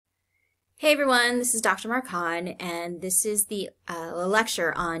Hey everyone, this is Dr. Markan, and this is the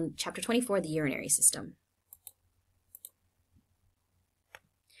lecture on Chapter 24, the urinary system.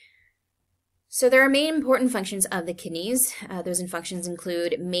 So there are main important functions of the kidneys. Those functions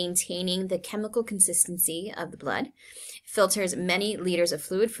include maintaining the chemical consistency of the blood, filters many liters of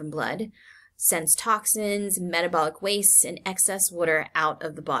fluid from blood, sends toxins, metabolic wastes, and excess water out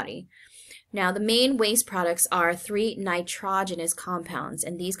of the body. Now, the main waste products are 3 nitrogenous compounds,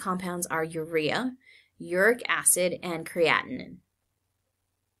 and these compounds are urea, uric acid, and creatinine.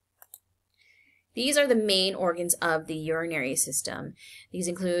 These are the main organs of the urinary system. These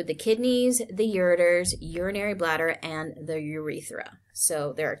include the kidneys, the ureters, urinary bladder, and the urethra.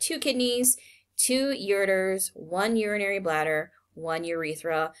 So there are 2 kidneys, 2 ureters, 1 urinary bladder, 1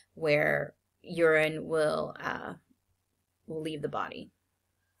 urethra, where urine will leave the body.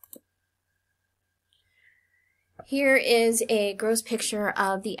 Here is a gross picture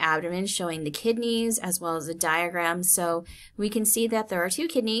of the abdomen showing the kidneys as well as a diagram. So we can see that there are 2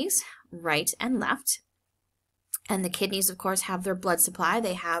 kidneys, right and left. And the kidneys, of course, have their blood supply.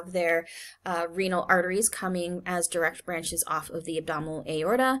 They have their renal arteries coming as direct branches off of the abdominal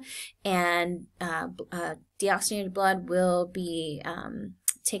aorta. And deoxygenated blood will be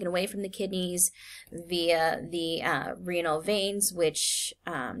taken away from the kidneys via the renal veins, which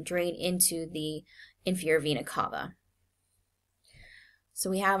drain into the inferior vena cava.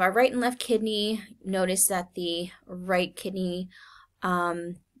 So we have our right and left kidney. Notice that the right kidney,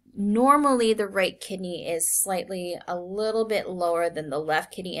 normally the right kidney is slightly a little bit lower than the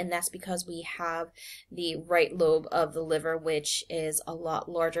left kidney, and that's because we have the right lobe of the liver, which is a lot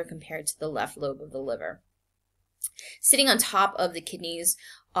larger compared to the left lobe of the liver. Sitting on top of the kidneys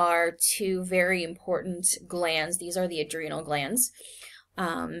are 2 very important glands. These are the adrenal glands.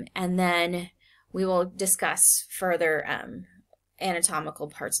 And then we will discuss further anatomical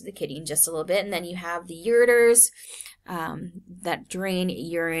parts of the kidney in just a little bit. And then you have the ureters that drain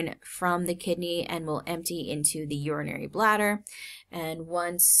urine from the kidney and will empty into the urinary bladder. And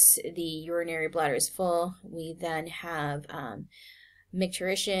once the urinary bladder is full, we then have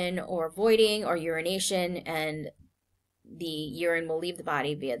micturition or voiding or urination, and the urine will leave the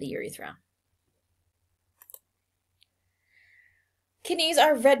body via the urethra. Kidneys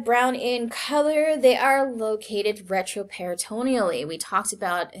are red-brown in color. They are located retroperitoneally. We talked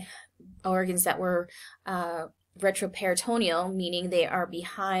about organs that were retroperitoneal, meaning they are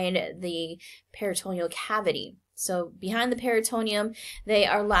behind the peritoneal cavity. So behind the peritoneum, they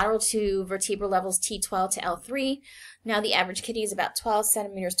are lateral to vertebral levels T12 to L3. Now the average kidney is about 12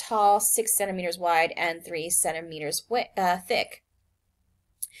 centimeters tall, 6 centimeters wide, and 3 centimeters thick.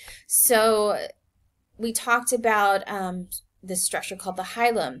 So we talked about this structure called the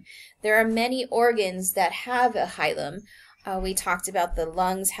hilum. There are many organs that have a hilum. We talked about the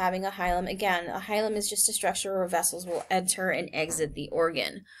lungs having a hilum. Again, a hilum is just a structure where vessels will enter and exit the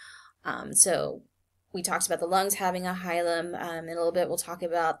organ. So we talked about the lungs having a hilum. In a little bit we'll talk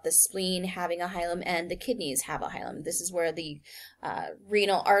about the spleen having a hilum, and the kidneys have a hilum. This is where the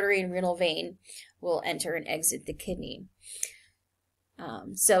renal artery and renal vein will enter and exit the kidney.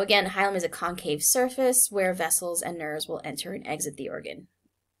 So again, hilum is a concave surface where vessels and nerves will enter and exit the organ.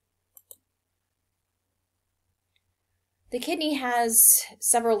 The kidney has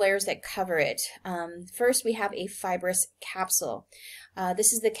several layers that cover it. First, we have a fibrous capsule.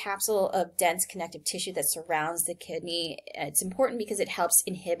 This is the capsule of dense connective tissue that surrounds the kidney. It's important because it helps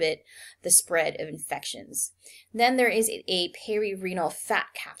inhibit the spread of infections. Then there is a perirenal fat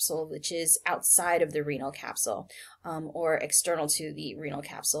capsule, which is outside of the renal capsule, or external to the renal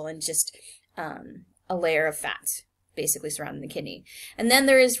capsule, and just a layer of fat basically surrounding the kidney. And then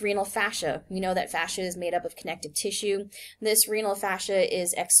there is renal fascia. We know that fascia is made up of connective tissue. This renal fascia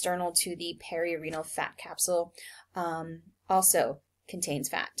is external to the perirenal fat capsule, also contains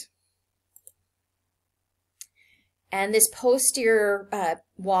fat. And this posterior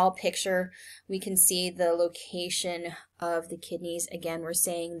wall picture, we can see the location of the kidneys. Again, we're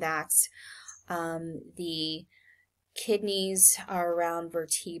saying that the kidneys are around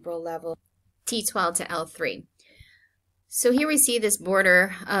vertebral level T12 to L3. So here we see this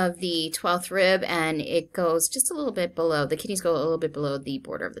border of the 12th rib, and it goes just a little bit below. The kidneys go a little bit below the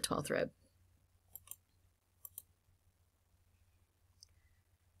border of the 12th rib.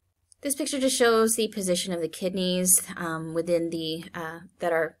 This picture just shows the position of the kidneys within the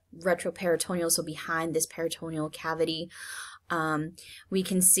that are retroperitoneal, so behind this peritoneal cavity. We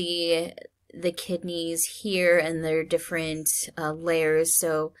can see the kidneys here and their different layers.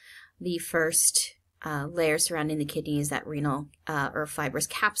 So the first layer surrounding the kidney is that renal or fibrous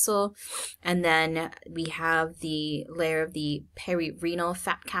capsule, and then we have the layer of the perirenal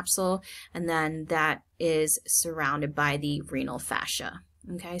fat capsule, and then that is surrounded by the renal fascia.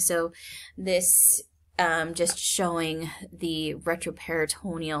 Okay, so this just showing the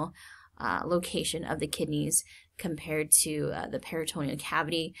retroperitoneal location of the kidneys compared to the peritoneal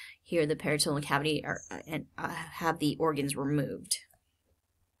cavity. Here, the peritoneal cavity have the organs removed.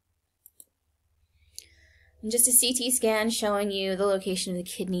 And just a CT scan showing you the location of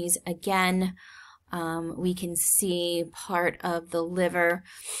the kidneys again. We can see part of the liver,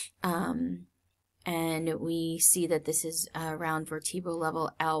 and we see that this is around vertebral level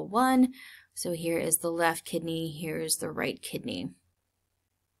L1. So here is the left kidney, here is the right kidney.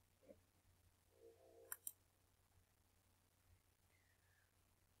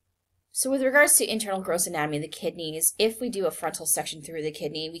 So with regards to internal gross anatomy of the kidneys, if we do a frontal section through the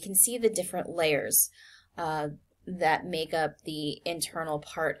kidney, we can see the different layers that make up the internal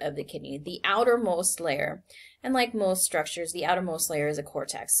part of the kidney. The outermost layer, and like most structures, the outermost layer is a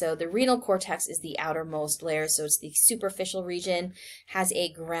cortex. So the renal cortex is the outermost layer, so it's the superficial region, has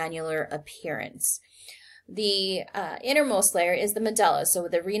a granular appearance. The innermost layer is the medulla. So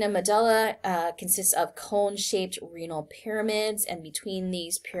the renal medulla consists of cone-shaped renal pyramids, and between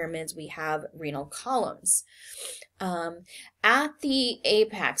these pyramids we have renal columns. At the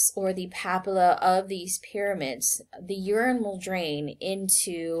apex or the papilla of these pyramids, the urine will drain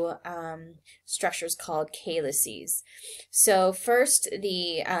into structures called calyces. So first,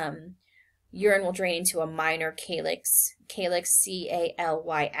 the urine will drain into a minor calyx. Calyx,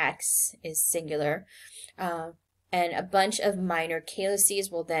 C-A-L-Y-X, is singular. And a bunch of minor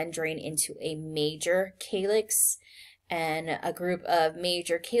calyces will then drain into a major calyx, and a group of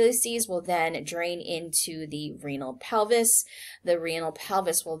major calyces will then drain into the renal pelvis. The renal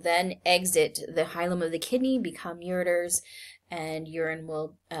pelvis will then exit the hilum of the kidney, become ureters, and urine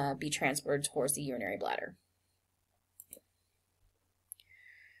will be transported towards the urinary bladder.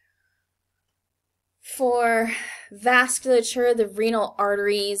 For vasculature, the renal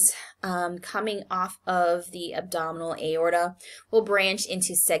arteries coming off of the abdominal aorta will branch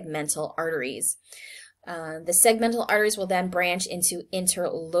into segmental arteries. The segmental arteries will then branch into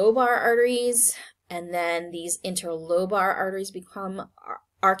interlobar arteries, and then these interlobar arteries become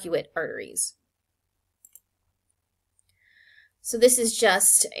arcuate arteries. So this is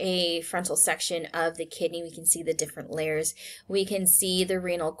just a frontal section of the kidney. We can see the different layers. We can see the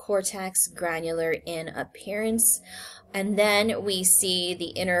renal cortex, granular in appearance, and then we see the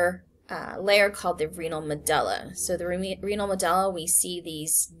inner layer called the renal medulla. So the renal medulla, we see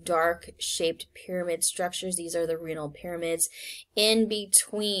these dark-shaped pyramid structures. These are the renal pyramids. In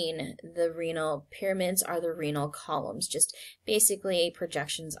between the renal pyramids are the renal columns, just basically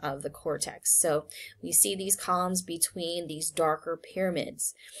projections of the cortex. So we see these columns between these darker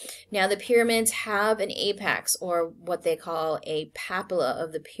pyramids. Now the pyramids have an apex, or what they call a papilla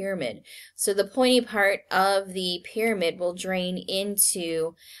of the pyramid. So the pointy part of the pyramid will drain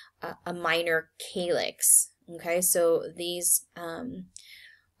into a minor calyx. Okay, so these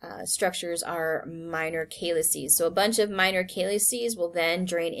structures are minor calyces. So a bunch of minor calyces will then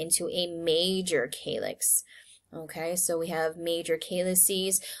drain into a major calyx. Okay, so we have major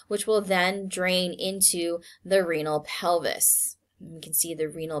calyces, which will then drain into the renal pelvis. You can see the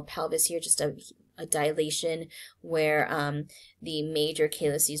renal pelvis here, just a dilation where the major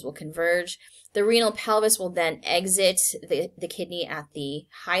calyces will converge. The renal pelvis will then exit the kidney at the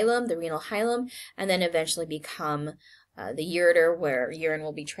hilum, the renal hilum, and then eventually become the ureter, where urine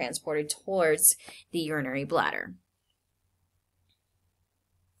will be transported towards the urinary bladder.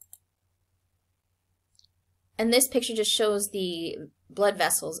 And this picture just shows the blood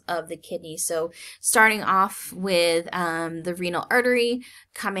vessels of the kidney. So starting off with the renal artery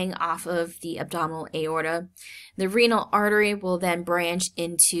coming off of the abdominal aorta, the renal artery will then branch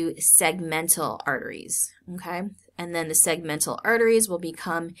into segmental arteries, okay? And then the segmental arteries will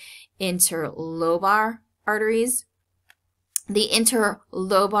become interlobar arteries. The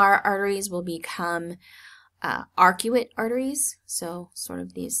interlobar arteries will become arcuate arteries, so sort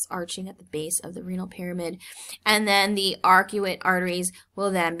of these arching at the base of the renal pyramid, and then the arcuate arteries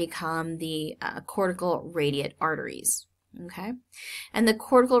will then become the cortical radiate arteries. Okay, and the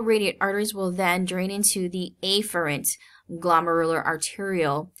cortical radiate arteries will then drain into the afferent glomerular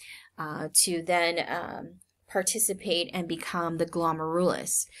arteriole to then participate and become the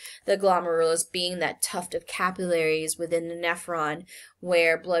glomerulus. The glomerulus being that tuft of capillaries within the nephron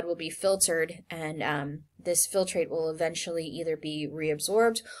where blood will be filtered, and this filtrate will eventually either be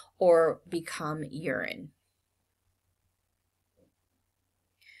reabsorbed or become urine.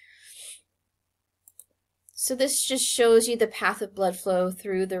 So this just shows you the path of blood flow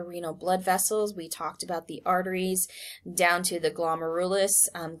through the renal blood vessels. We talked about the arteries down to the glomerulus.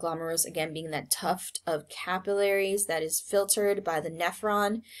 Glomerulus again being that tuft of capillaries that is filtered by the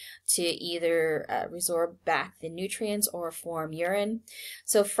nephron to either resorb back the nutrients or form urine.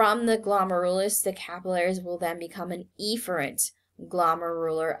 So from the glomerulus, the capillaries will then become an efferent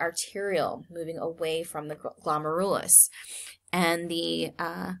glomerular arteriole, moving away from the glomerulus. And the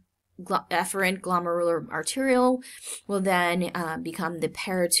efferent glomerular arteriole will then become the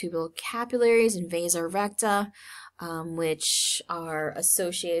peritubular capillaries and vasa recta, which are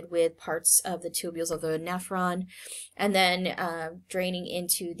associated with parts of the tubules of the nephron, and then draining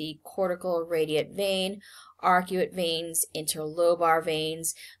into the cortical radiate vein, arcuate veins, interlobar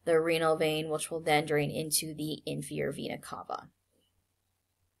veins, the renal vein, which will then drain into the inferior vena cava.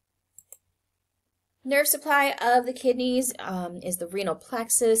 Nerve supply of the kidneys is the renal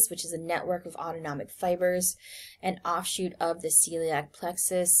plexus, which is a network of autonomic fibers, an offshoot of the celiac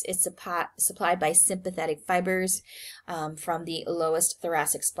plexus. It's supplied by sympathetic fibers from the lowest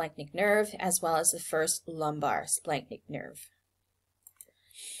thoracic splanchnic nerve, as well as the first lumbar splanchnic nerve.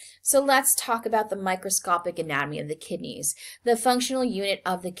 So let's talk about the microscopic anatomy of the kidneys. The functional unit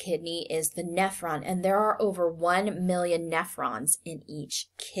of the kidney is the nephron, and there are over 1 million nephrons in each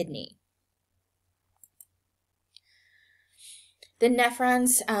kidney. The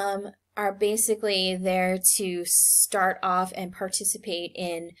nephrons are basically there to start off and participate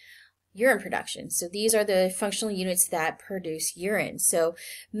in urine production. So these are the functional units that produce urine. So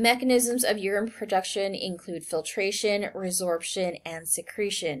mechanisms of urine production include filtration, resorption, and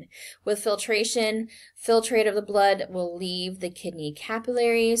secretion. With filtration, filtrate of the blood will leave the kidney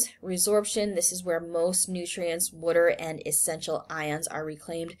capillaries. Resorption, this is where most nutrients, water, and essential ions are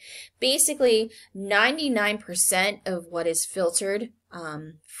reclaimed. Basically, 99% of what is filtered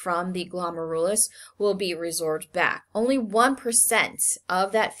from the glomerulus will be resorbed back. Only 1%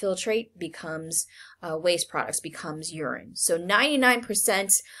 of that filtrate becomes waste products, becomes urine. So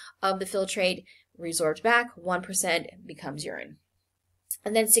 99% of the filtrate resorbed back, 1% becomes urine.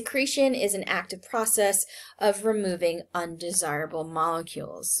 And then secretion is an active process of removing undesirable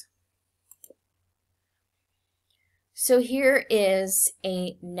molecules. So here is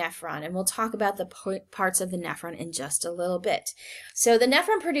a nephron, and we'll talk about the parts of the nephron in just a little bit. So the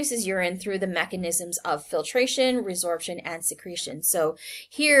nephron produces urine through the mechanisms of filtration, resorption, and secretion. So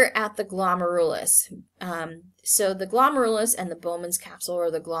here at the glomerulus, so the glomerulus and the Bowman's capsule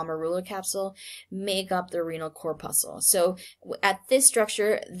or the glomerular capsule make up the renal corpuscle. So at this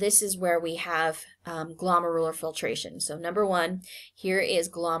structure, this is where we have glomerular filtration. So number one, here is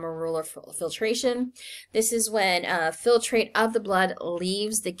glomerular filtration. This is when filtrate of the blood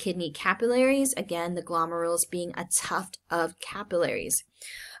leaves the kidney capillaries. Again, the glomerulus being a tuft of capillaries.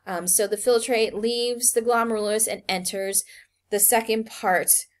 So the filtrate leaves the glomerulus and enters the second part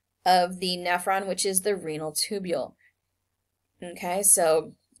of the nephron, which is the renal tubule. Okay,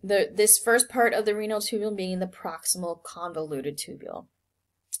 so this first part of the renal tubule being the proximal convoluted tubule.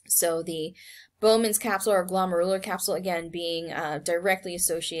 So the Bowman's capsule or glomerular capsule, again, being directly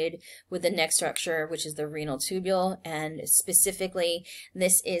associated with the next structure, which is the renal tubule, and specifically,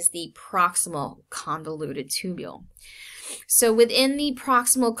 this is the proximal convoluted tubule. So within the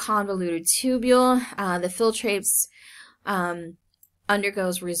proximal convoluted tubule, the filtrates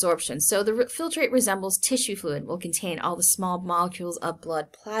undergoes resorption. So the filtrate resembles tissue fluid, will contain all the small molecules of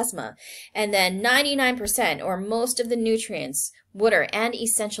blood plasma. And then 99% or most of the nutrients, water, and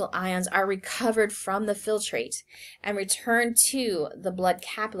essential ions are recovered from the filtrate and returned to the blood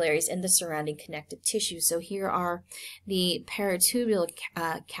capillaries in the surrounding connective tissue. So here are the peritubular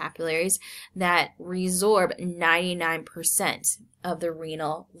capillaries that resorb 99% of the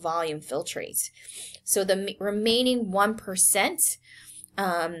renal volume filtrate. So the remaining 1%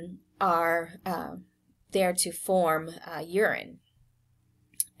 are there to form urine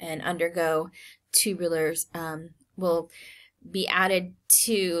and undergo tubulars, will be added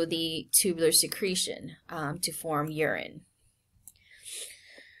to the tubular secretion to form urine.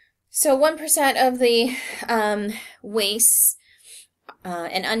 So 1% of the waste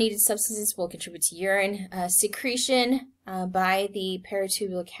and unneeded substances will contribute to urine. Secretion by the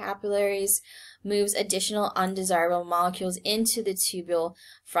peritubular capillaries moves additional undesirable molecules into the tubule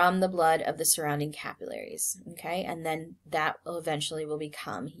from the blood of the surrounding capillaries. Okay, and then that eventually will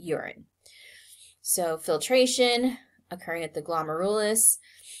become urine. So filtration occurring at the glomerulus,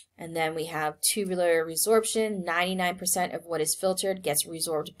 and then we have tubular resorption. 99% of what is filtered gets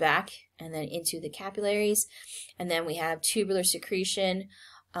resorbed back and then into the capillaries. And then we have tubular secretion.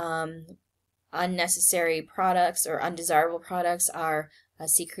 Unnecessary products or undesirable products are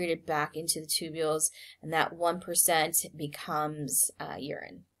secreted back into the tubules, and that 1% becomes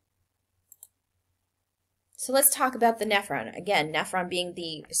urine. So let's talk about the nephron. Again, nephron being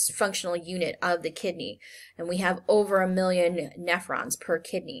the functional unit of the kidney, and we have over 1 million nephrons per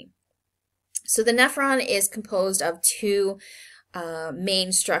kidney. So the nephron is composed of two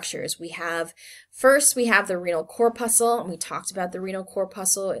main structures. First we have the renal corpuscle, and we talked about the renal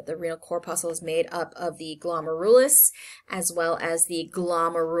corpuscle. The renal corpuscle is made up of the glomerulus as well as the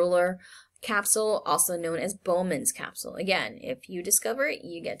glomerular capsule, also known as Bowman's capsule. Again, if you discover it,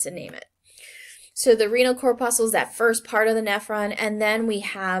 you get to name it. So the renal corpuscle is that first part of the nephron, and then we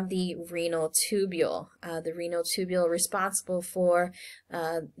have the renal tubule. The renal tubule responsible for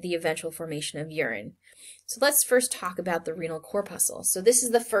the eventual formation of urine. So let's first talk about the renal corpuscle. So this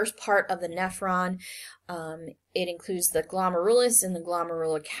is the first part of the nephron. It includes the glomerulus and the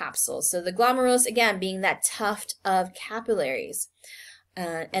glomerular capsule. So the glomerulus, again, being that tuft of capillaries.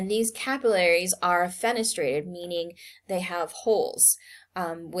 And these capillaries are fenestrated, meaning they have holes,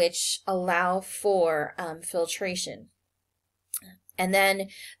 which allow for filtration. And then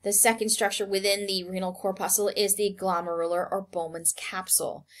the second structure within the renal corpuscle is the glomerular or Bowman's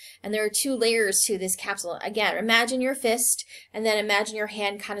capsule. And there are two layers to this capsule. Again, imagine your fist, and then imagine your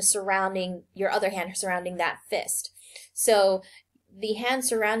hand kind of surrounding, your other hand surrounding that fist. So the hand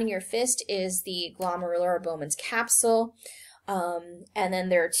surrounding your fist is the glomerular or Bowman's capsule. And then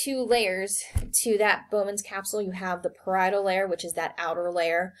there are two layers to that Bowman's capsule. You have the parietal layer, which is that outer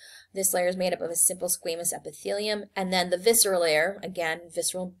layer. This layer is made up of a simple squamous epithelium. And then the visceral layer, again,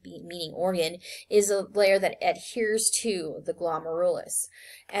 visceral meaning organ, is a layer that adheres to the glomerulus.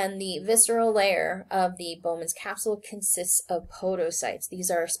 And the visceral layer of the Bowman's capsule consists of podocytes. These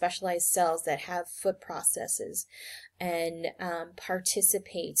are specialized cells that have foot processes and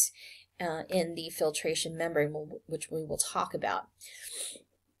participate in the filtration membrane, which we will talk about.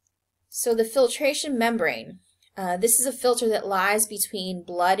 So the filtration membrane, this is a filter that lies between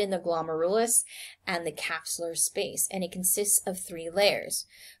blood in the glomerulus and the capsular space, and it consists of three layers.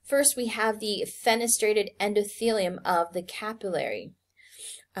 First, we have the fenestrated endothelium of the capillary,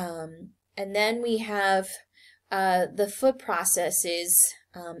 and then we have the foot processes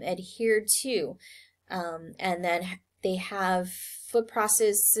adhered to, and then they have foot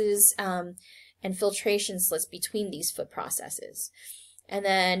processes and filtration slits between these foot processes. And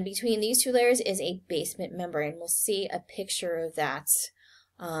then between these two layers is a basement membrane. We'll see a picture of that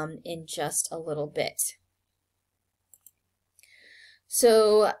in just a little bit.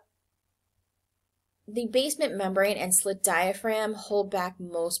 So the basement membrane and slit diaphragm hold back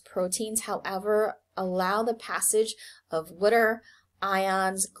most proteins, however, allow the passage of water,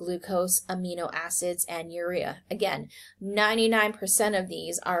 ions, glucose, amino acids, and urea. Again, 99% of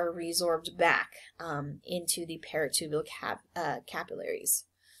these are resorbed back into the peritubular capillaries.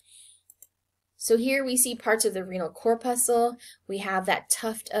 So here we see parts of the renal corpuscle. We have that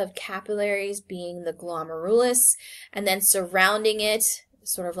tuft of capillaries being the glomerulus, and then surrounding it,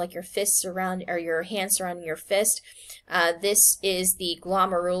 sort of like your fist surround, or your hand surrounding your fist, this is the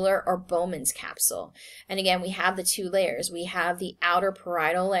glomerular or Bowman's capsule. And again, we have the two layers. We have the outer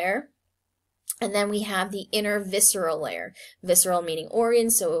parietal layer, and then we have the inner visceral layer. Visceral meaning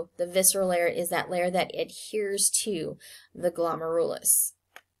organ, so the visceral layer is that layer that adheres to the glomerulus.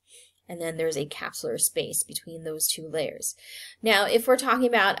 And then there's a capsular space between those two layers. Now, if we're talking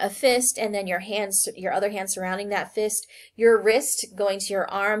about a fist and then your other hand surrounding that fist, your wrist going to your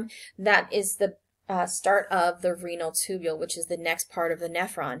arm, that is the start of the renal tubule, which is the next part of the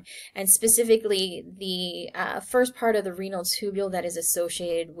nephron. And specifically, the first part of the renal tubule that is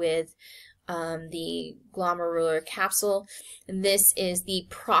associated with the glomerular capsule, and this is the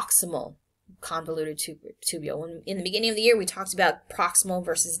proximal convoluted tubule. In the beginning of the year, we talked about proximal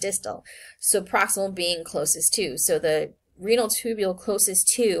versus distal. So proximal being closest to. So the renal tubule closest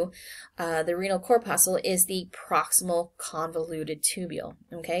to the renal corpuscle is the proximal convoluted tubule.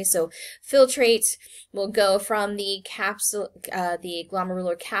 Okay, so filtrate will go from the capsule, the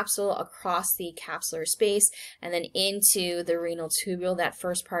glomerular capsule across the capsular space, and then into the renal tubule. That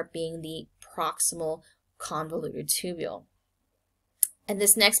first part being the proximal convoluted tubule. And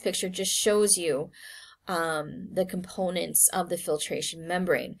this next picture just shows you the components of the filtration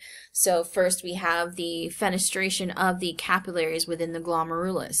membrane. So first we have the fenestration of the capillaries within the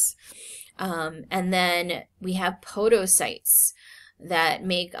glomerulus. And then we have podocytes that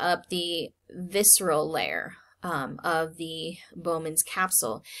make up the visceral layer of the Bowman's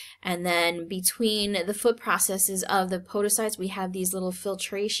capsule. And then between the foot processes of the podocytes, we have these little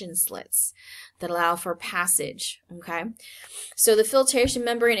filtration slits that allow for passage, okay? So the filtration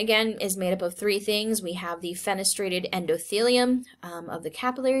membrane, again, is made up of three things. We have the fenestrated endothelium of the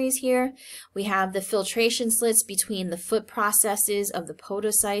capillaries here. We have the filtration slits between the foot processes of the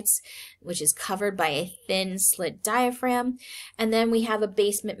podocytes, which is covered by a thin slit diaphragm. And then we have a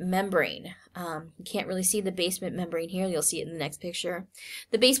basement membrane. You can't really see the basement membrane here. You'll see it in the next picture.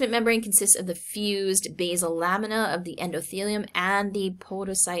 The basement membrane consists of the fused basal lamina of the endothelium and the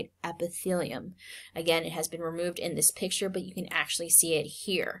podocyte epithelium. Again, it has been removed in this picture, but you can actually see it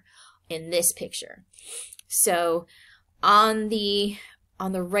here in this picture. So on the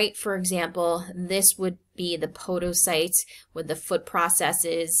right, for example, this would be the podocytes with the foot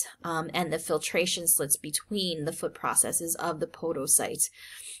processes and the filtration slits between the foot processes of the podocytes.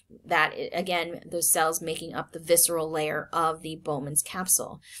 That, again, those cells making up the visceral layer of the Bowman's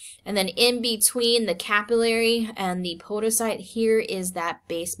capsule. And then in between the capillary and the podocyte, here is that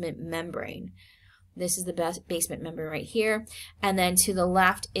basement membrane. This is the basement membrane right here. And then to the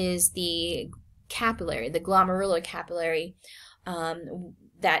left is the capillary, the glomerular capillary,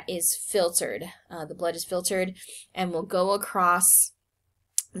 that is filtered. The blood is filtered and will go across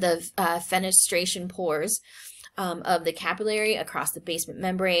the fenestration pores of the capillary, across the basement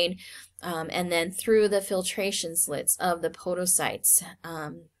membrane, and then through the filtration slits of the podocytes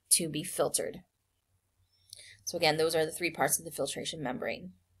to be filtered. So again, those are the three parts of the filtration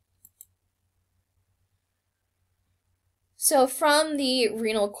membrane. So from the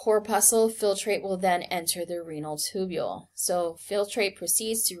renal corpuscle, filtrate will then enter the renal tubule. So filtrate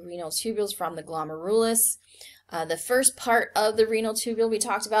proceeds to renal tubules from the glomerulus. The first part of the renal tubule we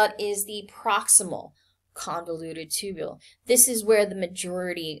talked about is the proximal convoluted tubule. This is where the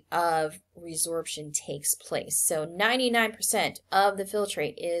majority of resorption takes place. So 99% of the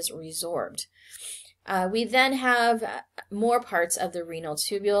filtrate is resorbed. We then have more parts of the renal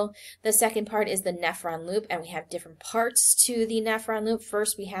tubule. The second part is the nephron loop, and we have different parts to the nephron loop.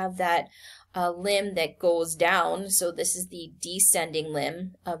 First, we have that limb that goes down. So this is the descending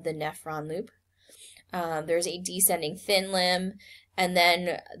limb of the nephron loop. There's a descending thin limb, and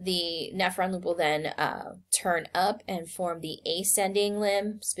then the nephron loop will then turn up and form the ascending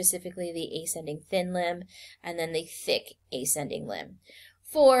limb, specifically the ascending thin limb, and then the thick ascending limb.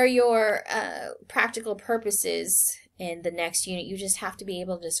 For your practical purposes in the next unit, you just have to be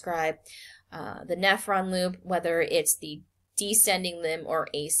able to describe the nephron loop, whether it's the descending limb or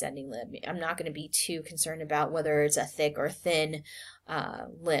ascending limb. I'm not going to be too concerned about whether it's a thick or thin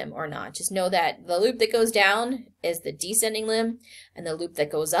limb or not. Just know that the loop that goes down is the descending limb, and the loop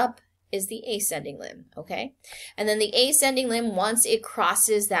that goes up is the ascending limb, okay? And then the ascending limb, once it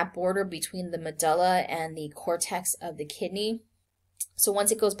crosses that border between the medulla and the cortex of the kidney, so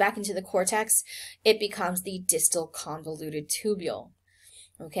once it goes back into the cortex, it becomes the distal convoluted tubule.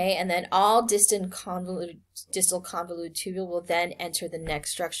 Okay, and then all distal convoluted tubule will then enter the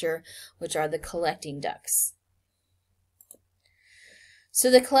next structure, which are the collecting ducts. So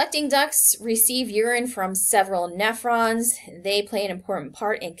the collecting ducts receive urine from several nephrons. They play an important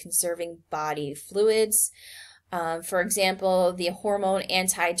part in conserving body fluids. For example, the hormone,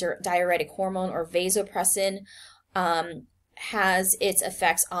 antidiuretic hormone, or vasopressin, has its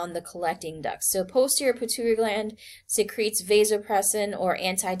effects on the collecting ducts. So posterior pituitary gland secretes vasopressin or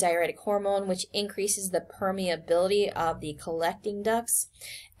antidiuretic hormone, which increases the permeability of the collecting ducts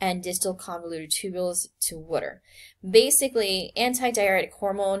and distal convoluted tubules to water. Basically, antidiuretic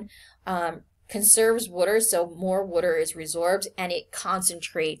hormone conserves water, so more water is resorbed, and it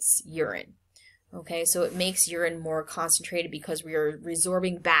concentrates urine. Okay, so it makes urine more concentrated because we are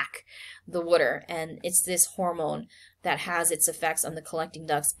resorbing back the water, and it's this hormone that has its effects on the collecting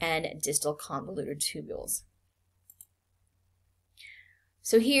ducts and distal convoluted tubules.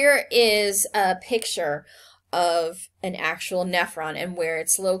 So here is a picture of an actual nephron and where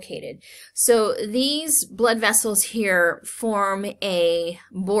it's located. So these blood vessels here form a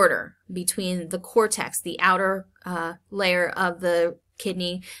border between the cortex, the outer layer of the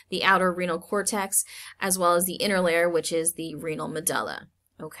kidney, the outer renal cortex, as well as the inner layer, which is the renal medulla.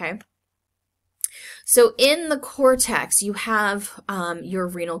 Okay. So in the cortex, you have your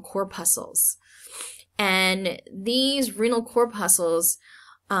renal corpuscles, and these renal corpuscles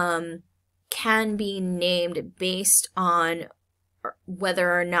can be named based on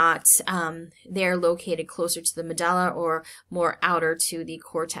whether or not they're located closer to the medulla or more outer to the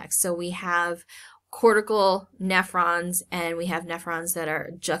cortex. So we have cortical nephrons, and we have nephrons that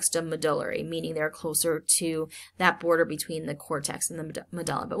are juxtamedullary, meaning they're closer to that border between the cortex and the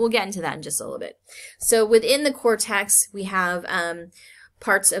medulla. But we'll get into that in just a little bit. So within the cortex, we have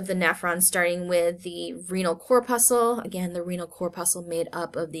parts of the nephron, starting with the renal corpuscle. Again, the renal corpuscle made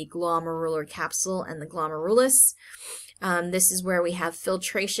up of the glomerular capsule and the glomerulus. This is where we have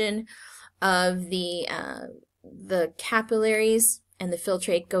filtration of the capillaries, and the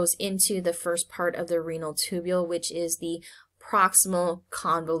filtrate goes into the first part of the renal tubule, which is the proximal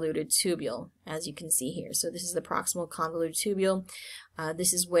convoluted tubule, as you can see here. So this is the proximal convoluted tubule.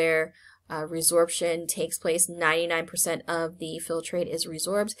 This is where resorption takes place. 99% of the filtrate is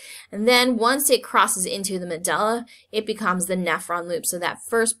resorbed. And then once it crosses into the medulla, it becomes the nephron loop. So that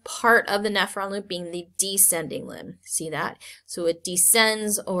first part of the nephron loop being the descending limb. See that? So it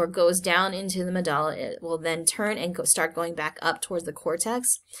descends or goes down into the medulla. It will then turn and start going back up towards the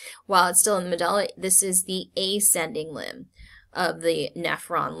cortex. While it's still in the medulla, this is the ascending limb of the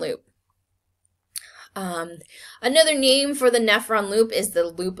nephron loop. Another name for the nephron loop is the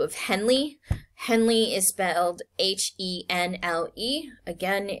loop of Henle. Henle is spelled Henle.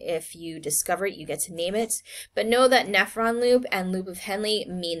 Again, if you discover it, you get to name it. But know that nephron loop and loop of Henle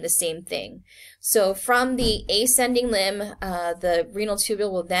mean the same thing. So from the ascending limb, the renal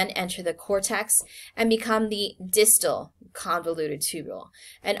tubule will then enter the cortex and become the distal convoluted tubule.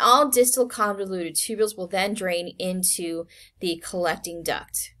 And all distal convoluted tubules will then drain into the collecting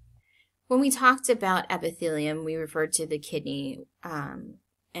duct. When we talked about epithelium, we referred to the kidney, and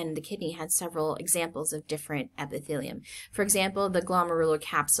the kidney had several examples of different epithelium. For example, the glomerular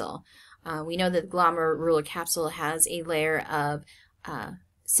capsule. We know that the glomerular capsule has a layer of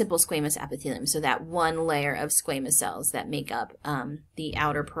simple squamous epithelium, so that one layer of squamous cells that make up the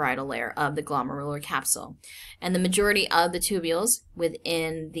outer parietal layer of the glomerular capsule. And the majority of the tubules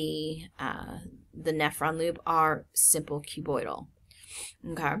within the nephron loop are simple cuboidal.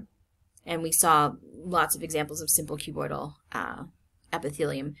 Okay. And we saw lots of examples of simple cuboidal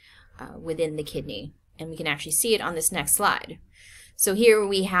epithelium within the kidney. And we can actually see it on this next slide. So here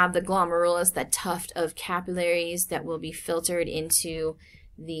we have the glomerulus, that tuft of capillaries that will be filtered into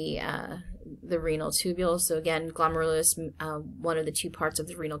the renal tubule. So again, glomerulus, one of the two parts of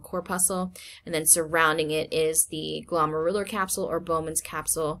the renal corpuscle. And then surrounding it is the glomerular capsule or Bowman's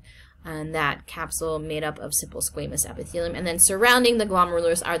capsule. And that capsule made up of simple squamous epithelium. And then surrounding the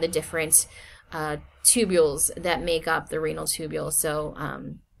glomerulus are the different tubules that make up the renal tubule. So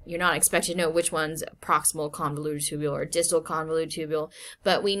you're not expected to know which one's proximal convoluted tubule or distal convoluted tubule,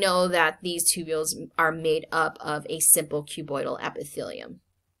 but we know that these tubules are made up of a simple cuboidal epithelium.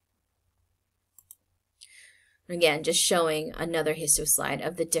 Again, just showing another histo slide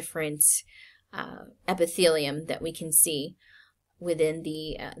of the different epithelium that we can see within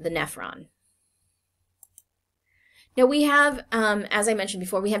the nephron. Now we have, as I mentioned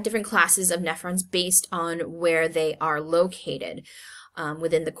before, we have different classes of nephrons based on where they are located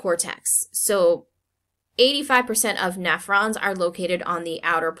within the cortex. So 85% of nephrons are located on the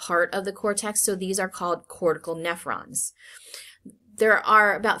outer part of the cortex, so these are called cortical nephrons. There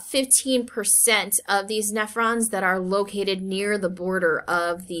are about 15% of these nephrons that are located near the border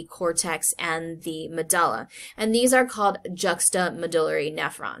of the cortex and the medulla, and these are called juxtamedullary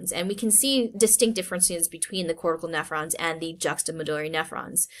nephrons. And we can see distinct differences between the cortical nephrons and the juxtamedullary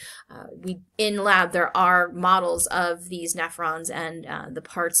nephrons. In lab, there are models of these nephrons and the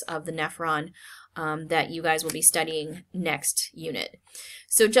parts of the nephron that you guys will be studying next unit.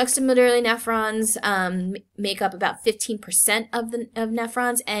 So juxtamedullary nephrons make up about 15% of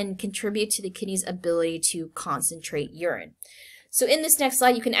nephrons and contribute to the kidney's ability to concentrate urine. So in this next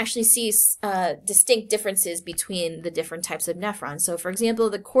slide, you can actually see distinct differences between the different types of nephrons. So for example,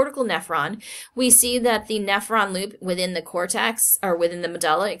 the cortical nephron, we see that the nephron loop within the cortex, or within the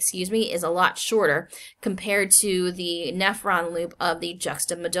medulla, is a lot shorter compared to the nephron loop of the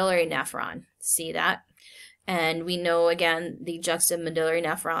juxtamedullary nephron. See that? And we know, again, the juxtamedullary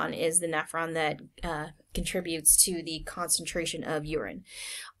nephron is the nephron that contributes to the concentration of urine.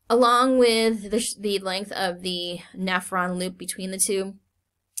 Along with the length of the nephron loop between the two,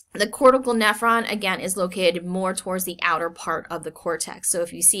 the cortical nephron, again, is located more towards the outer part of the cortex. So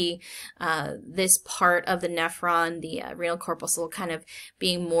if you see this part of the nephron, the renal corpuscle, kind of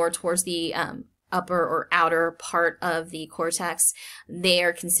being more towards the upper or outer part of the cortex, they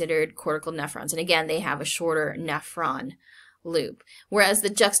are considered cortical nephrons. And again, they have a shorter nephron loop. Whereas the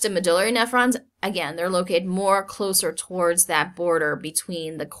juxtamedullary nephrons, again, they're located more closer towards that border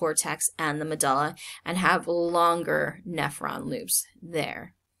between the cortex and the medulla and have longer nephron loops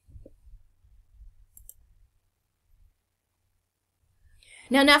there.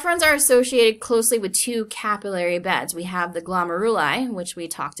 Now, nephrons are associated closely with two capillary beds. We have the glomeruli, which we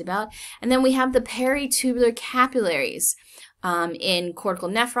talked about, and then we have the peritubular capillaries. in cortical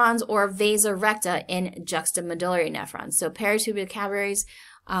nephrons, or vasa recta in juxtamedullary nephrons. So peritubular capillaries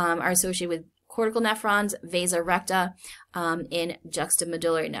are associated with cortical nephrons, vasa recta in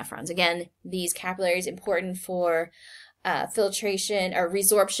juxtamedullary nephrons. Again, these capillaries important for filtration or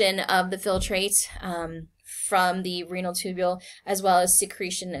resorption of the filtrate from the renal tubule, as well as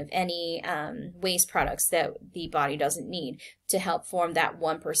secretion of any waste products that the body doesn't need to help form that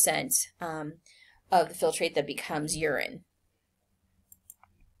 1% of the filtrate that becomes urine.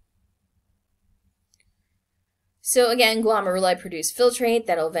 So again, glomeruli produce filtrate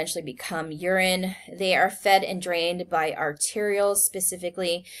that will eventually become urine. They are fed and drained by arterioles,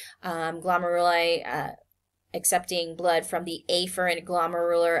 specifically glomeruli accepting blood from the afferent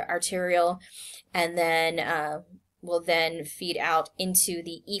glomerular arteriole, and then will then feed out into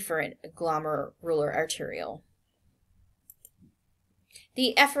the efferent glomerular arteriole.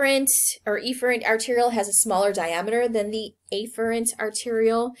 The efferent or efferent arteriole has a smaller diameter than the afferent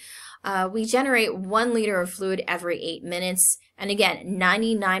arteriole. We generate 1 liter of fluid every 8 minutes, and again,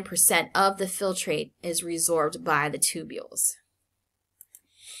 99% of the filtrate is resorbed by the tubules.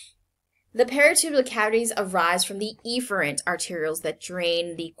 The peritubular cavities arise from the efferent arterioles that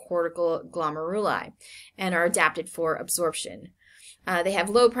drain the cortical glomeruli and are adapted for absorption. They have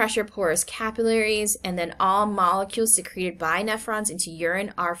low pressure porous capillaries, and then all molecules secreted by nephrons into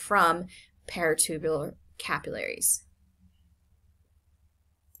urine are from peritubular capillaries.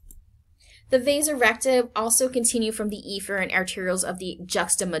 The vasa recta also continue from the efferent arterioles of the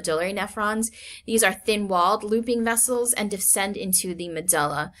juxtamedullary nephrons. These are thin-walled looping vessels and descend into the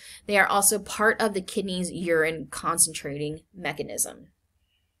medulla. They are also part of the kidney's urine concentrating mechanism.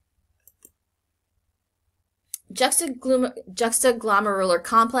 Juxtaglomerular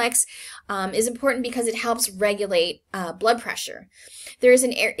complex is important because it helps regulate blood pressure.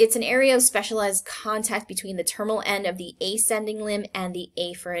 It's an area of specialized contact between the terminal end of the ascending limb and the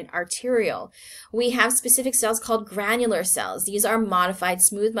afferent arteriole. We have specific cells called granular cells. These are modified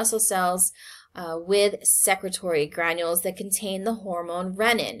smooth muscle cells with secretory granules that contain the hormone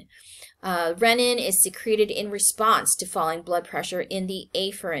renin. Renin is secreted in response to falling blood pressure in the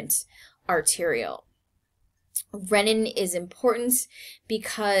afferent arteriole. Renin is important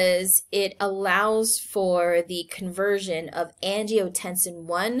because it allows for the conversion of angiotensin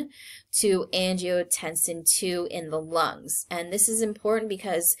 1 to angiotensin 2 in the lungs. And this is important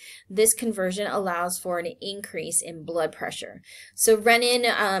because this conversion allows for an increase in blood pressure. So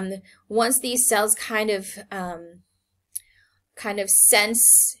renin, once these cells kind of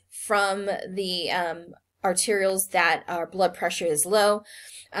sense from the arterioles that our blood pressure is low,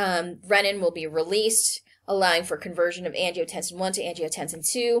 renin will be released, allowing for conversion of angiotensin 1 to angiotensin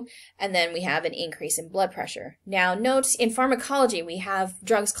 2, and then we have an increase in blood pressure. Now note, in pharmacology, we have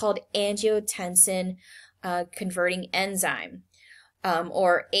drugs called angiotensin converting enzyme,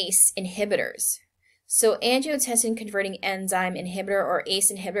 or ACE inhibitors. So angiotensin converting enzyme inhibitor, or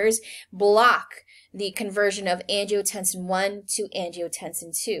ACE inhibitors, block the conversion of angiotensin 1 to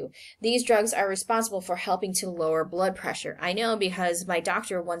angiotensin 2. These drugs are responsible for helping to lower blood pressure. I know because my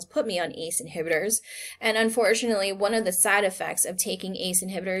doctor once put me on ACE inhibitors, and unfortunately one of the side effects of taking ACE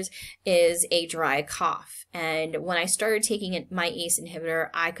inhibitors is a dry cough. And when I started taking my ACE inhibitor,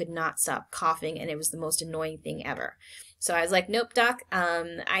 I could not stop coughing, and it was the most annoying thing ever. So I was like, nope, doc,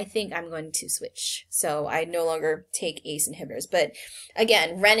 I think I'm going to switch. So I no longer take ACE inhibitors. But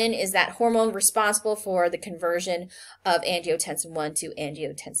again, renin is that hormone responsible for the conversion of angiotensin 1 to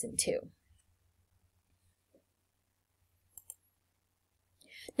angiotensin 2.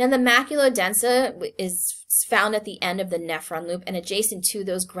 Now the macula densa is found at the end of the nephron loop and adjacent to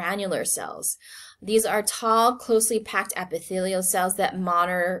those granular cells. These are tall, closely packed epithelial cells that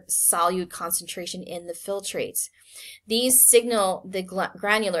monitor solute concentration in the filtrates. These signal the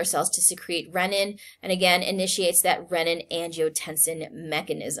granular cells to secrete renin, and again initiates that renin-angiotensin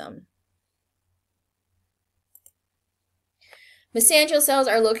mechanism. Mesangial cells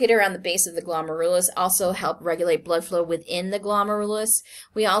are located around the base of the glomerulus, also help regulate blood flow within the glomerulus.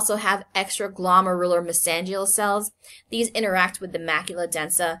 We also have extraglomerular mesangial cells. These interact with the macula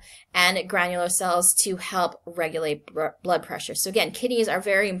densa and granular cells to help regulate blood pressure. So again, kidneys are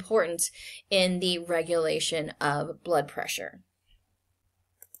very important in the regulation of blood pressure.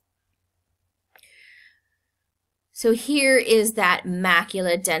 So here is that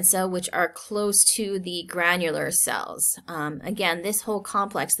macula densa, which are close to the granular cells. Again, this whole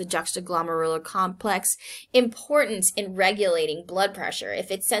complex, the juxtaglomerular complex, important in regulating blood pressure.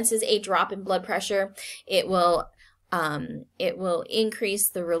 If it senses a drop in blood pressure, it will increase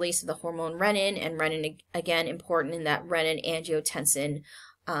the release of the hormone renin, and renin, again, important in that renin-angiotensin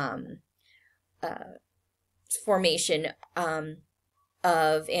formation of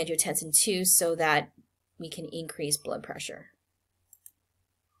angiotensin II so that we can increase blood pressure.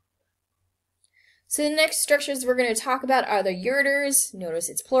 So the next structures we're going to talk about are the ureters. Notice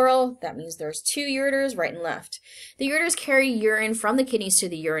it's plural. That means there's 2 ureters, right and left. The ureters carry urine from the kidneys to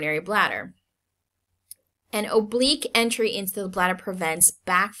the urinary bladder. An oblique entry into the bladder prevents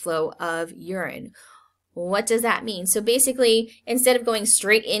backflow of urine. What does that mean? So basically, instead of going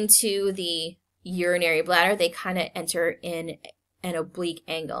straight into the urinary bladder, they kind of enter in an oblique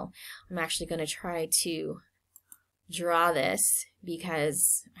angle. I'm actually going to try to draw this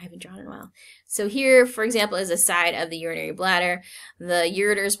because I haven't drawn in a while. So here, for example, is the side of the urinary bladder. The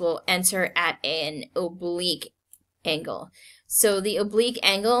ureters will enter at an oblique angle. So the oblique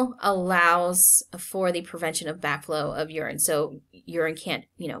angle allows for the prevention of backflow of urine. So urine can't,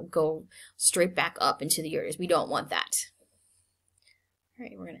 go straight back up into the ureters. We don't want that. All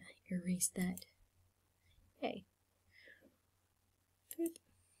right, we're going to erase that. Okay.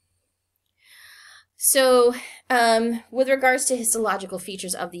 So with regards to histological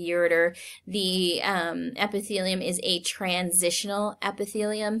features of the ureter, the epithelium is a transitional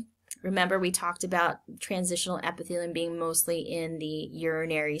epithelium. Remember, we talked about transitional epithelium being mostly in the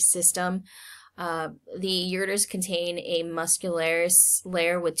urinary system. The ureters contain a muscularis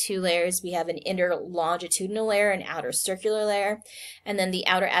layer with 2 layers. We have an inner longitudinal layer and outer circular layer. And then the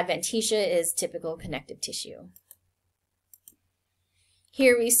outer adventitia is typical connective tissue.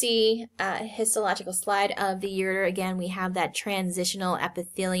 Here we see a histological slide of the ureter. Again, we have that transitional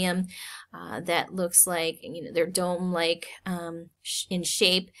epithelium that looks like, they're dome-like in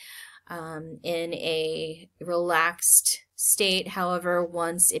shape in a relaxed state. However,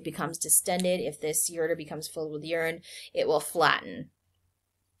 once it becomes distended, if this ureter becomes filled with urine, it will flatten.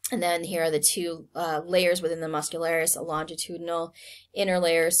 And then here are the 2 layers within the muscularis, a longitudinal inner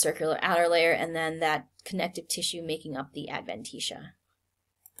layer, circular outer layer, and then that connective tissue making up the adventitia.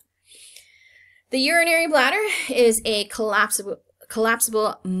 The urinary bladder is a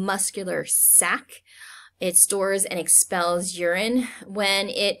collapsible muscular sac. It stores and expels urine. When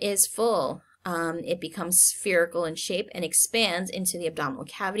it is full, it becomes spherical in shape and expands into the abdominal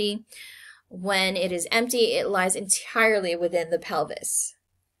cavity. When it is empty, it lies entirely within the pelvis.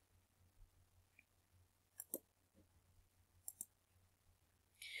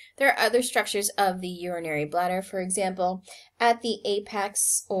 There are other structures of the urinary bladder. For example, at the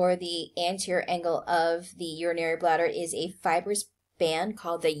apex or the anterior angle of the urinary bladder is a fibrous band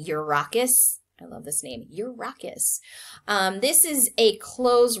called the urachus. I love this name, urachus. This is a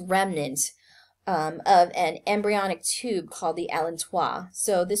closed remnant of an embryonic tube called the allantois.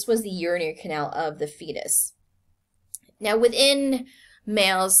 So this was the urinary canal of the fetus. Now within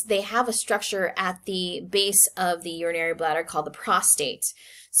males, they have a structure at the base of the urinary bladder called the prostate.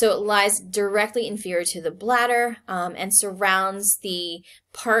 So it lies directly inferior to the bladder and surrounds the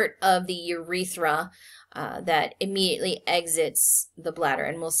part of the urethra that immediately exits the bladder.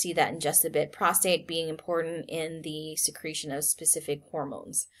 And we'll see that in just a bit. Prostate being important in the secretion of specific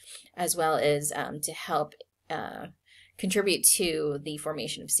hormones, as well as to help contribute to the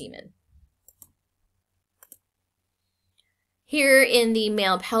formation of semen. Here in the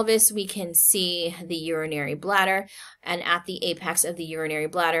male pelvis, we can see the urinary bladder, and at the apex of the urinary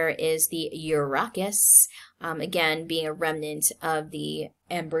bladder is the urachus, again being a remnant of the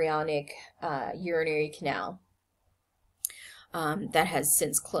embryonic urinary canal that has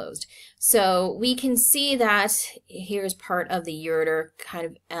since closed. So we can see that here's part of the ureter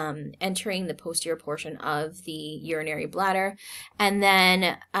kind of entering the posterior portion of the urinary bladder, and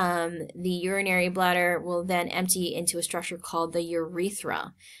then the urinary bladder will then empty into a structure called the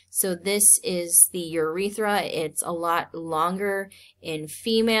urethra. So this is the urethra. It's a lot longer in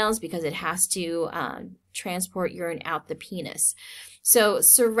females because it has to transport urine out the penis. So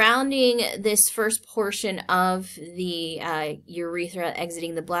surrounding this first portion of the urethra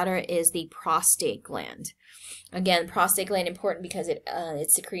exiting the bladder is the prostate gland. Again, prostate gland important because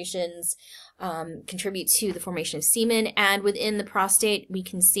its secretions contribute to the formation of semen, and within the prostate we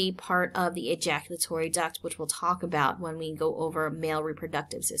can see part of the ejaculatory duct, which we'll talk about when we go over male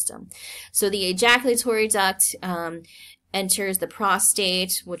reproductive system. So the ejaculatory duct enters the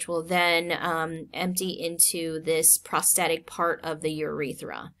prostate, which will then empty into this prostatic part of the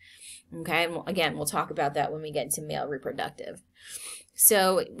urethra. Okay, and again, we'll talk about that when we get into male reproductive.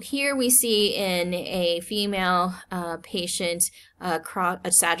 So here we see in a female patient a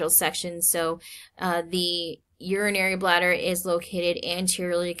sagittal section. So the urinary bladder is located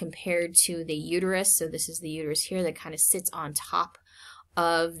anteriorly compared to the uterus. So this is the uterus here that kind of sits on top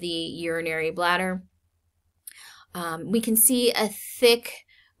of the urinary bladder. We can see a thick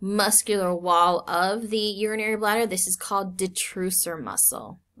muscular wall of the urinary bladder. This is called detrusor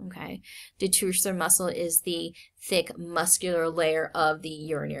muscle. Okay, detrusor muscle is the thick muscular layer of the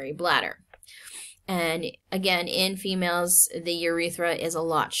urinary bladder. And again, in females, the urethra is a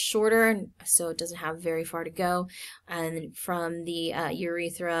lot shorter, so it doesn't have very far to go. And from the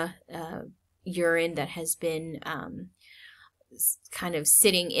urethra, urine that has been kind of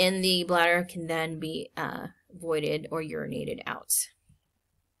sitting in the bladder can then be voided or urinated out.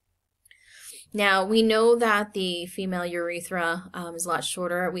 Now, we know that the female urethra is a lot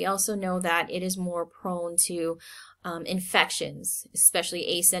shorter. We also know that it is more prone to infections,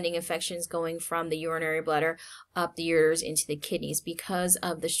 especially ascending infections going from the urinary bladder up the ureters into the kidneys because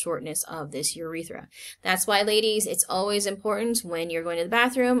of the shortness of this urethra. That's why, ladies, it's always important when you're going to the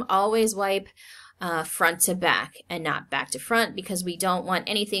bathroom, always wipe front to back and not back to front, because we don't want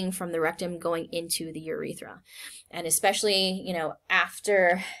anything from the rectum going into the urethra. And especially, you know,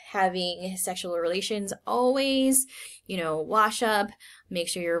 after having sexual relations, always, you know, wash up, make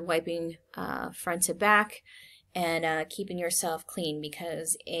sure you're wiping front to back and keeping yourself clean,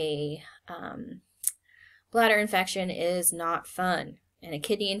 because a bladder infection is not fun, and a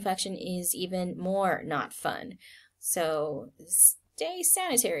kidney infection is even more not fun. So stay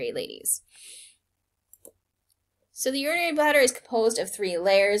sanitary, ladies. So the urinary bladder is composed of 3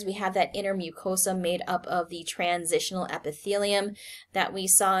 layers. We have that inner mucosa made up of the transitional epithelium that we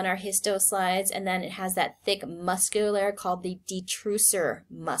saw in our histo slides, and then it has that thick muscular layer called the detrusor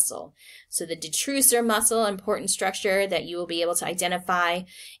muscle. So the detrusor muscle, important structure that you will be able to identify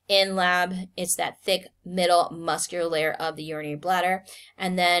in lab. It's that thick middle muscular layer of the urinary bladder,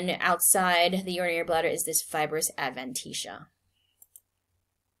 and then outside the urinary bladder is this fibrous adventitia.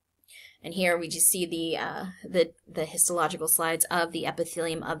 And here we just see the histological slides of the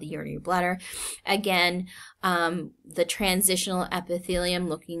epithelium of the urinary bladder. Again, the transitional epithelium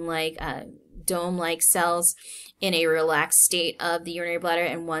looking like dome-like cells in a relaxed state of the urinary bladder.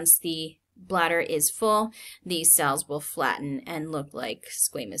 And once the bladder is full, these cells will flatten and look like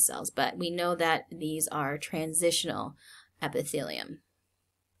squamous cells. But we know that these are transitional epithelium.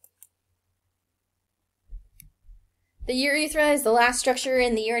 The urethra is the last structure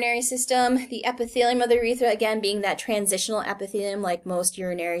in the urinary system. The epithelium of the urethra, again, being that transitional epithelium like most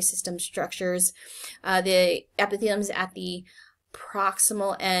urinary system structures. The epithelium is at the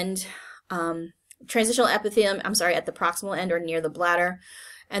proximal end, transitional epithelium, I'm sorry, at the proximal end or near the bladder.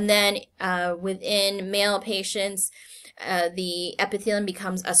 And then within male patients, the epithelium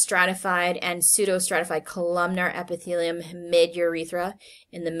becomes a stratified and pseudostratified columnar epithelium mid-urethra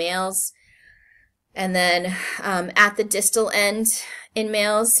in the males. And then at the distal end in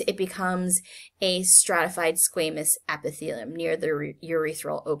males, it becomes a stratified squamous epithelium near the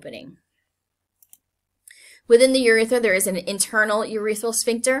urethral opening. Within the urethra, there is an internal urethral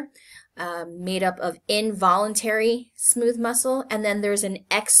sphincter made up of involuntary smooth muscle, and then there's an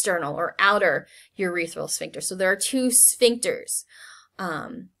external or outer urethral sphincter. So there are 2 sphincters,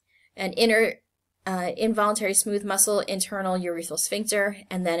 an inner involuntary smooth muscle, internal urethral sphincter,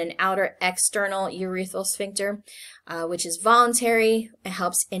 and then an outer external urethral sphincter, which is voluntary. It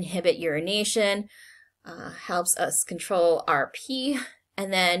helps inhibit urination, helps us control our pee,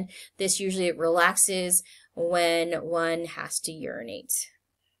 and then this usually relaxes when one has to urinate.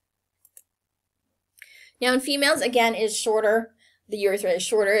 Now in females, again, it is shorter. The urethra is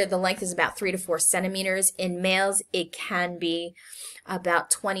shorter. The length is about 3 to 4 centimeters. In males, it can be about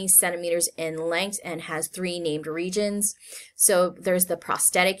 20 centimeters in length and has 3 named regions. So there's the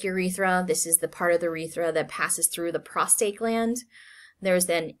prostatic urethra. This is the part of the urethra that passes through the prostate gland. There's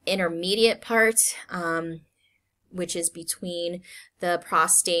an intermediate part, which is between the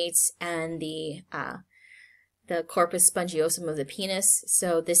prostate and the corpus spongiosum of the penis.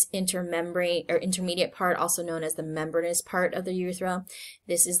 So this intermembrane or intermediate part, also known as the membranous part of the urethra,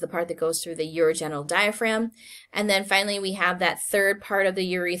 this is the part that goes through the urogenital diaphragm. And then finally we have that third part of the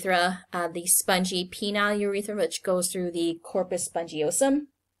urethra, the spongy penile urethra, which goes through the corpus spongiosum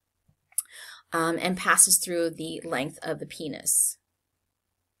and passes through the length of the penis.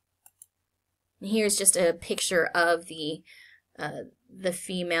 And here's just a picture of the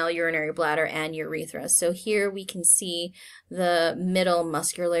female urinary bladder and urethra. So here we can see the middle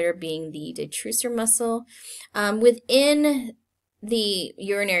muscular layer being the detrusor muscle. Within the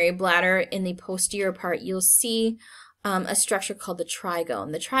urinary bladder, in the posterior part, you'll see a structure called the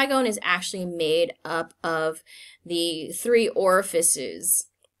trigone. The trigone is actually made up of the 3 orifices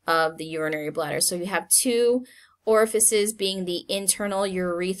of the urinary bladder. So you have 2 orifices being the internal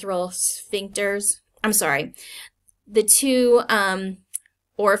urethral sphincters. I'm sorry. The 2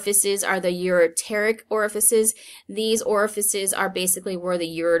 orifices are the ureteric orifices. These orifices are basically where the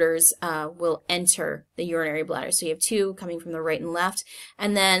ureters will enter the urinary bladder. So you have two coming from the right and left.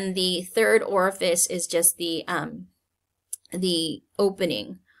 And then the third orifice is just the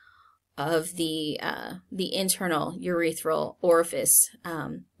opening of the internal urethral orifice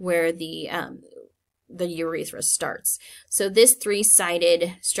where the urethra starts. So this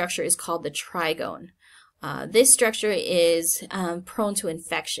three-sided structure is called the trigone. This structure is prone to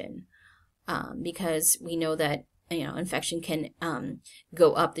infection because we know that infection can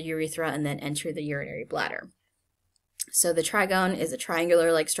go up the urethra and then enter the urinary bladder. So the trigone is a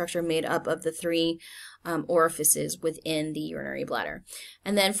triangular-like structure made up of the three orifices within the urinary bladder.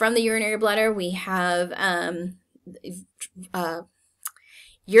 And then from the urinary bladder, we have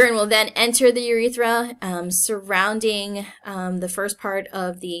urine will then enter the urethra. Surrounding the first part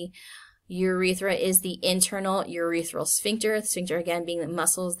of the urethra is the internal urethral sphincter. The sphincter, again, being the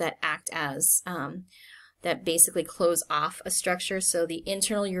muscles that act as, that basically close off a structure. So the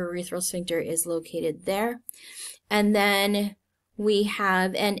internal urethral sphincter is located there. And then we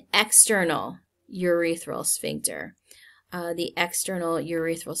have an external urethral sphincter. The external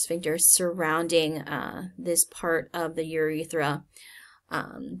urethral sphincter surrounding this part of the urethra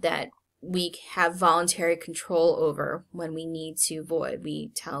that we have voluntary control over when we need to void.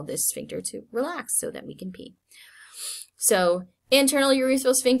 We tell this sphincter to relax so that we can pee. So internal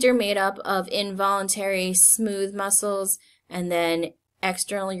urethral sphincter made up of involuntary smooth muscles, and then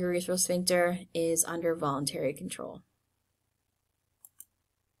external urethral sphincter is under voluntary control.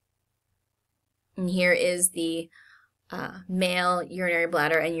 And here is the male urinary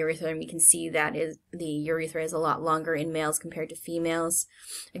bladder and urethra, and we can see that the urethra is a lot longer in males compared to females.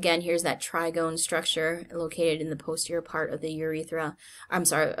 Again, here's that trigone structure located in the posterior part of the urethra.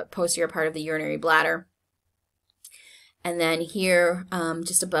 Posterior part of the urinary bladder. And then here,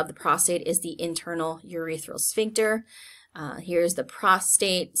 just above the prostate, is the internal urethral sphincter. Here's the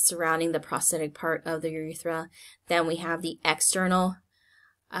prostate surrounding the prostatic part of the urethra. Then we have the external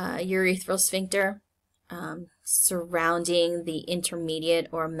urethral sphincter surrounding the intermediate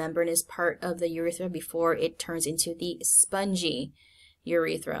or membranous part of the urethra before it turns into the spongy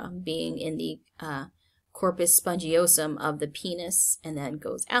urethra, being in the corpus spongiosum of the penis, and then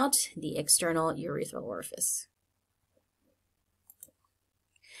goes out the external urethral orifice.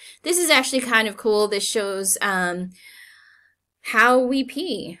 This is actually kind of cool. This shows how we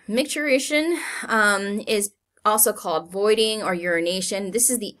pee. Micturition is also called voiding or urination. This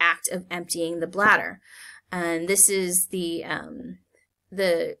is the act of emptying the bladder, and this is the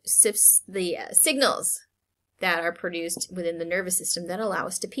signals that are produced within the nervous system that allow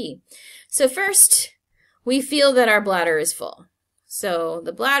us to pee. So first, we feel that our bladder is full. So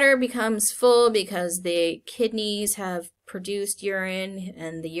the bladder becomes full because the kidneys have produced urine,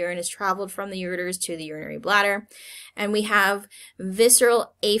 and the urine has traveled from the ureters to the urinary bladder. And we have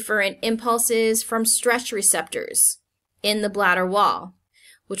visceral afferent impulses from stretch receptors in the bladder wall,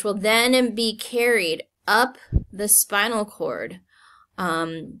 which will then be carried up the spinal cord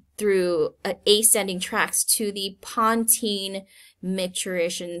through ascending tracts to the pontine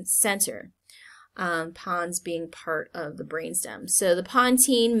micturition center. Pons being part of the brainstem. So the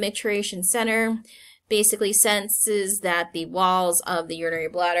pontine micturition center basically senses that the walls of the urinary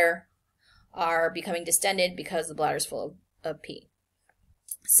bladder are becoming distended because the bladder is full of pee.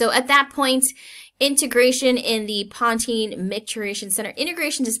 So at that point, integration in the pontine micturition center.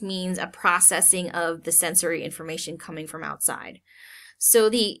 Integration just means a processing of the sensory information coming from outside. So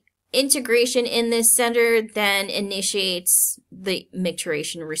the integration in this center then initiates the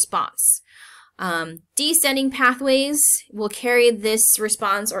micturition response. Descending pathways will carry this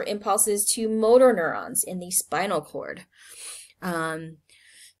response or impulses to motor neurons in the spinal cord. And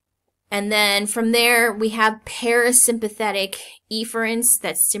then from there, we have parasympathetic efferents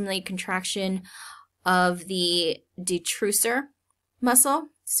that stimulate contraction of the detrusor muscle.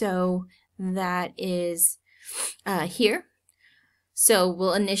 So that is here. So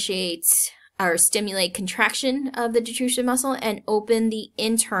we'll initiate or stimulate contraction of the detrusor muscle and open the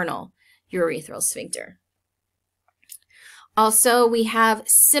internal urethral sphincter. Also, we have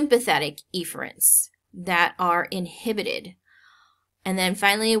sympathetic efferents that are inhibited. And then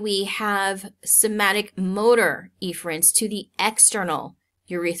finally, we have somatic motor efferents to the external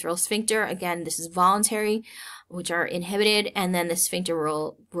urethral sphincter. Again, this is voluntary, which are inhibited, and then the sphincter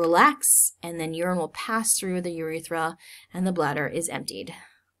will relax, and then urine will pass through the urethra, and the bladder is emptied.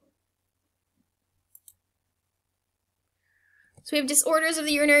 So we have disorders of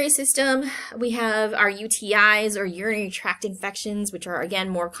the urinary system. We have our UTIs, or urinary tract infections, which are again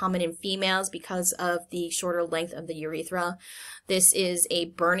more common in females because of the shorter length of the urethra. This is a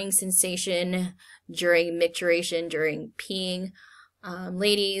burning sensation during micturition, during peeing.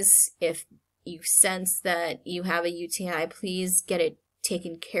 Ladies, if you sense that you have a UTI, please get it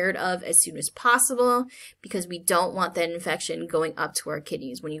taken care of as soon as possible, because we don't want that infection going up to our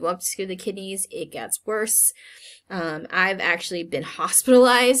kidneys. When you go up to the kidneys, it gets worse. I've actually been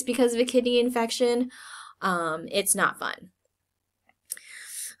hospitalized because of a kidney infection. It's not fun.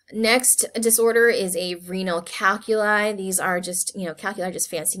 Next disorder is a renal calculi. These are just, calculi are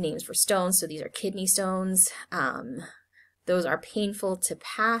just fancy names for stones. So these are kidney stones. Those are painful to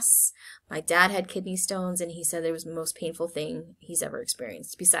pass. My dad had kidney stones, and he said it was the most painful thing he's ever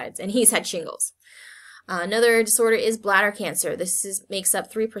experienced and he's had shingles. Another disorder is bladder cancer. This makes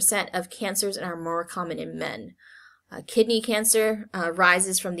up 3% of cancers and are more common in men. Kidney cancer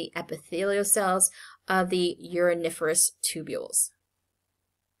rises from the epithelial cells of the uriniferous tubules.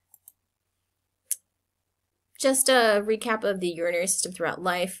 Just a recap of the urinary system throughout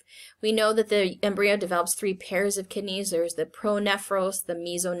life. We know that the embryo develops 3 pairs of kidneys. There's the pronephros, the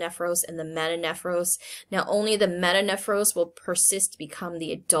mesonephros, and the metanephros. Now, only the metanephros will persist to become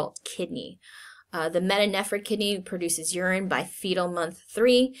the adult kidney. The metanephric kidney produces urine by fetal month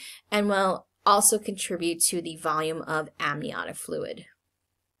 3 and will also contribute to the volume of amniotic fluid.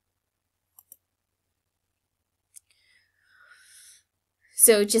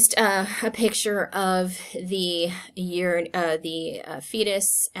 So just a picture of the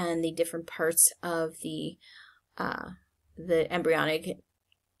fetus and the different parts of the embryonic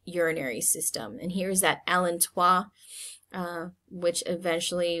urinary system. And here's that allantois, which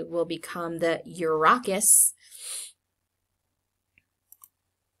eventually will become the urachus.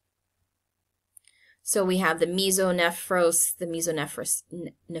 So we have the mesonephros, the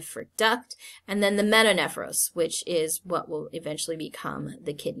mesonephric duct, and then the metanephros, which is what will eventually become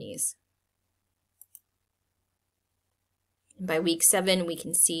the kidneys. By week 7, we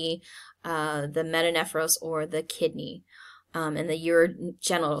can see the metanephros, or the kidney, and the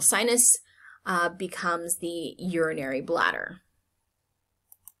urogenital sinus becomes the urinary bladder.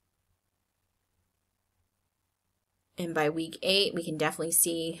 And by week 8, we can definitely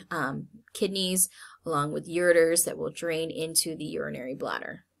see kidneys along with ureters that will drain into the urinary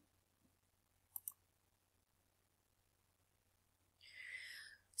bladder.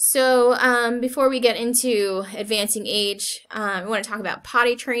 So before we get into advancing age, I want to talk about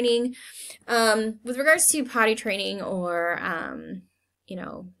potty training. With regards to potty training, or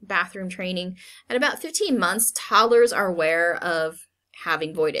bathroom training, at about 15 months, toddlers are aware of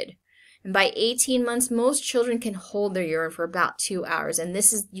having voided. And by 18 months, most children can hold their urine for about 2 hours, and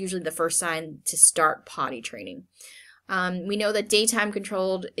this is usually the first sign to start potty training. We know that daytime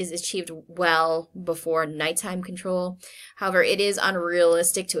control is achieved well before nighttime control. However, it is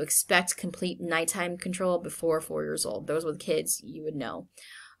unrealistic to expect complete nighttime control before 4 years old. Those with kids, you would know.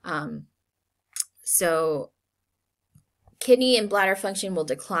 So kidney and bladder function will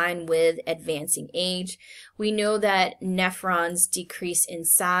decline with advancing age. We know that nephrons decrease in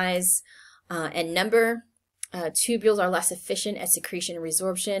size and number. Tubules are less efficient at secretion and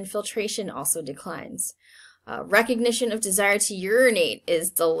resorption. Filtration also declines. Recognition of desire to urinate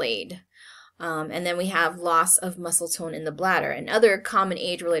is delayed. And then we have loss of muscle tone in the bladder. And other common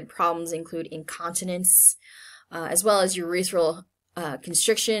age-related problems include incontinence, as well as urethral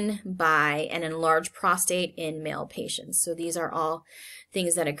constriction by an enlarged prostate in male patients. So these are all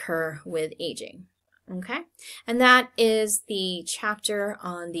things that occur with aging. Okay, and that is the chapter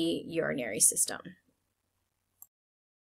on the urinary system.